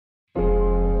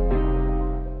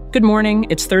Good morning.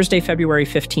 It's Thursday, February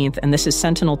 15th, and this is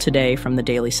Sentinel Today from the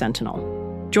Daily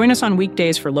Sentinel. Join us on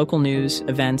weekdays for local news,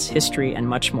 events, history, and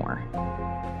much more.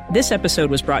 This episode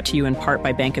was brought to you in part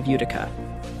by Bank of Utica,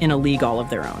 in a league all of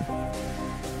their own.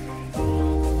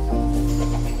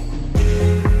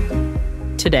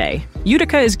 Today,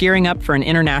 Utica is gearing up for an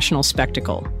international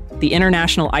spectacle, the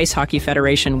International Ice Hockey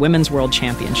Federation Women's World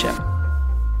Championship.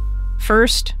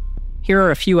 First, here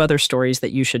are a few other stories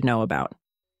that you should know about.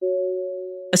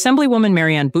 Assemblywoman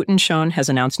Marianne Butenschon has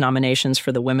announced nominations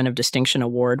for the Women of Distinction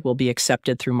Award will be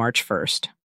accepted through March 1st.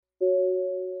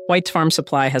 White's Farm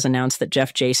Supply has announced that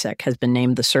Jeff Jasek has been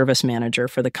named the service manager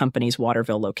for the company's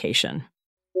Waterville location.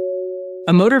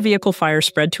 A motor vehicle fire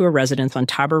spread to a residence on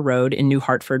Tabor Road in New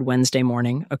Hartford Wednesday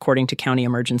morning, according to county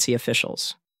emergency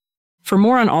officials. For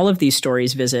more on all of these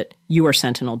stories, visit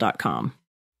yoursentinel.com.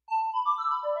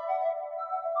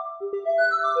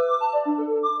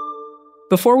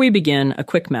 Before we begin, a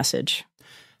quick message.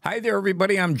 Hi there,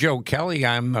 everybody. I'm Joe Kelly.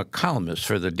 I'm a columnist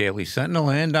for the Daily Sentinel,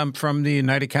 and I'm from the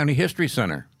Utica County History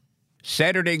Center.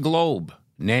 Saturday Globe,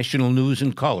 National News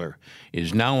in Color,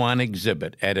 is now on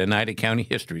exhibit at Utica County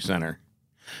History Center.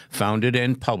 Founded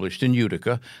and published in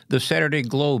Utica, the Saturday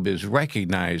Globe is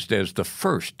recognized as the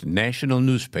first national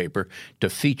newspaper to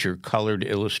feature colored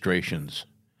illustrations.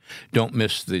 Don't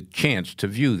miss the chance to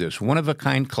view this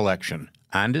one-of-a-kind collection,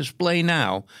 on display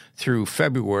now through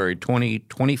February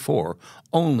 2024,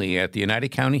 only at the Utica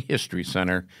County History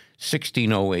Center,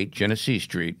 1608 Genesee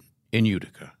Street in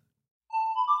Utica.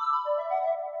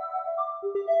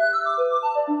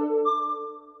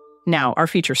 Now, our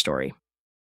feature story.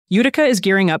 Utica is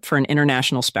gearing up for an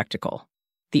international spectacle,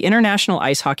 the International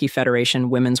Ice Hockey Federation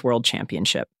Women's World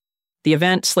Championship. The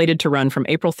event, slated to run from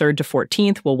April 3rd to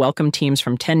 14th, will welcome teams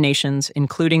from 10 nations,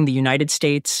 including the United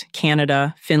States,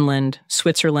 Canada, Finland,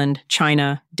 Switzerland,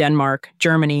 China, Denmark,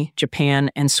 Germany,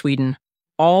 Japan, and Sweden,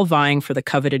 all vying for the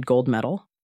coveted gold medal.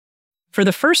 For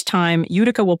the first time,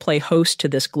 Utica will play host to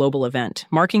this global event,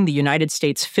 marking the United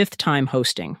States' fifth time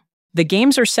hosting. The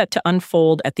games are set to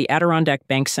unfold at the Adirondack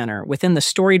Bank Center within the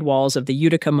storied walls of the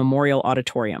Utica Memorial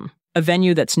Auditorium, a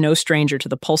venue that's no stranger to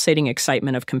the pulsating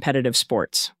excitement of competitive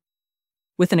sports.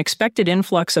 With an expected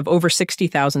influx of over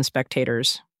 60,000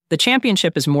 spectators, the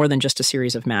championship is more than just a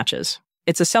series of matches.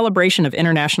 It's a celebration of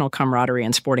international camaraderie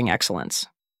and sporting excellence.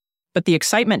 But the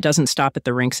excitement doesn't stop at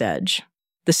the rink's edge.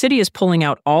 The city is pulling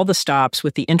out all the stops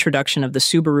with the introduction of the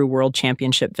Subaru World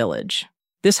Championship Village.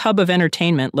 This hub of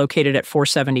entertainment, located at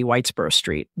 470 Whitesboro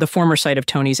Street, the former site of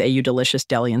Tony's AU Delicious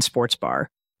Deli and Sports Bar,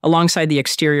 alongside the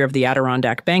exterior of the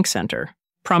Adirondack Bank Center,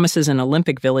 promises an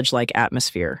Olympic Village-like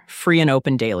atmosphere, free and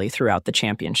open daily throughout the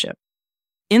championship.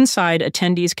 Inside,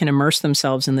 attendees can immerse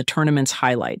themselves in the tournament's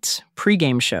highlights,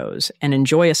 pre-game shows, and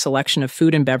enjoy a selection of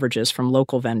food and beverages from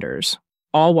local vendors,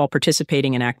 all while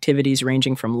participating in activities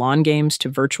ranging from lawn games to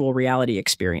virtual reality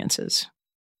experiences.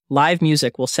 Live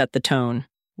music will set the tone,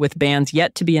 with bands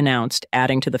yet to be announced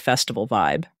adding to the festival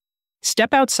vibe.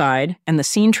 Step outside, and the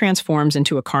scene transforms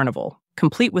into a carnival,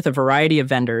 complete with a variety of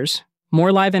vendors,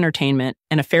 more live entertainment,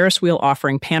 and a Ferris wheel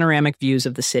offering panoramic views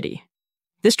of the city.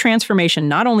 This transformation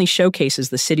not only showcases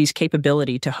the city's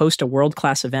capability to host a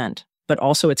world-class event, but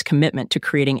also its commitment to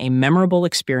creating a memorable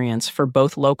experience for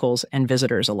both locals and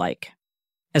visitors alike.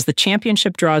 As the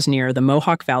championship draws near, the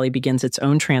Mohawk Valley begins its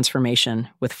own transformation,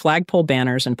 with flagpole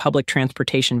banners and public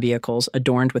transportation vehicles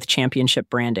adorned with championship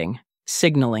branding,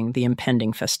 signaling the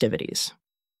impending festivities.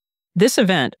 This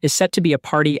event is set to be a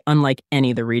party unlike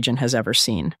any the region has ever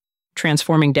seen,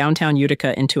 transforming downtown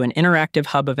Utica into an interactive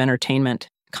hub of entertainment,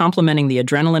 complementing the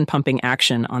adrenaline-pumping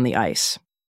action on the ice.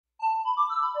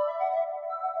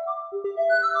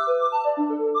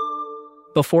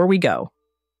 Before we go,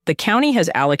 the county has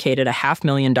allocated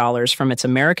 $500,000 from its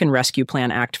American Rescue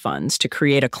Plan Act funds to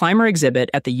create a climber exhibit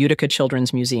at the Utica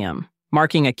Children's Museum,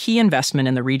 marking a key investment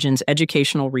in the region's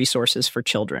educational resources for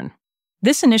children.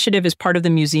 This initiative is part of the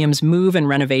museum's move and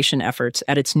renovation efforts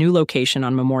at its new location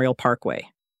on Memorial Parkway.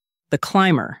 The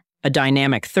Climber, a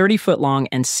dynamic 30-foot-long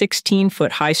and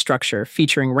 16-foot-high structure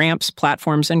featuring ramps,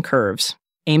 platforms, and curves,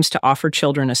 aims to offer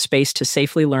children a space to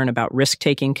safely learn about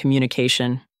risk-taking,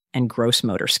 communication, and gross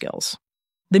motor skills.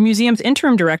 The museum's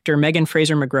interim director, Megan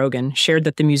Fraser-McGrogan, shared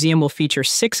that the museum will feature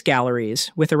 6 galleries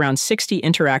with around 60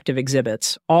 interactive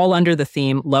exhibits, all under the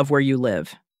theme Love Where You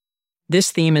Live.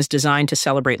 This theme is designed to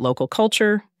celebrate local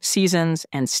culture, seasons,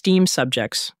 and STEAM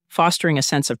subjects, fostering a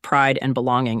sense of pride and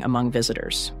belonging among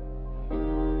visitors.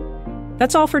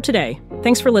 That's all for today.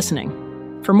 Thanks for listening.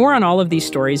 For more on all of these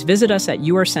stories, visit us at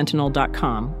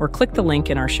yoursentinel.com or click the link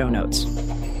in our show notes.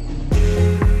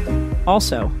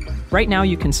 Also, right now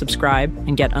you can subscribe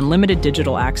and get unlimited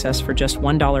digital access for just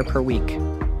 $1 per week.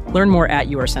 Learn more at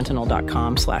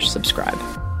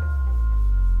yoursentinel.com/subscribe.